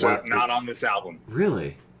remember. Not on this album.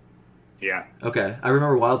 Really? Yeah. Okay. I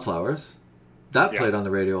remember Wildflowers. That Yeah. played on the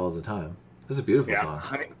radio all the time. It's a beautiful Yeah.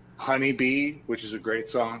 song. Honeybee, which is a great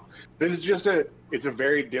song. This is it's a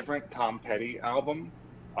very different Tom Petty album.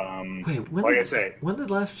 Wait, like I say, when did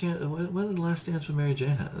Last Dance with Mary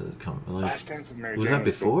Jane come? Last Dance with Mary was Jane that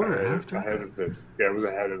before or after? Ahead of this. Yeah, it was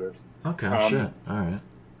ahead of this. Okay, shit. All right.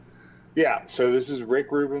 Yeah, so this is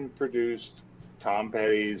Rick Rubin produced, Tom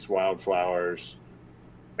Petty's Wildflowers.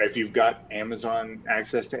 If you've got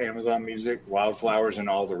access to Amazon Music, Wildflowers and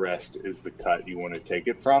All the Rest is the cut you want to take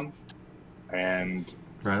it from. And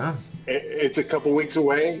Right on. it's a couple weeks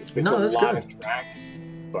away. It's No, that's a lot good. of tracks,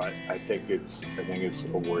 but I think it's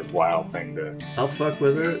a worthwhile thing to I'll fuck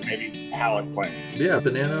with it. maybe palate cleanse. Yeah,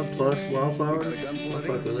 Banana plus Wildflowers. I'll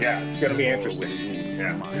fuck with it. Yeah, it's gonna be interesting.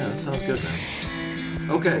 Yeah. Yeah, that sounds good,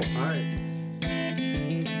 man. Okay. All right.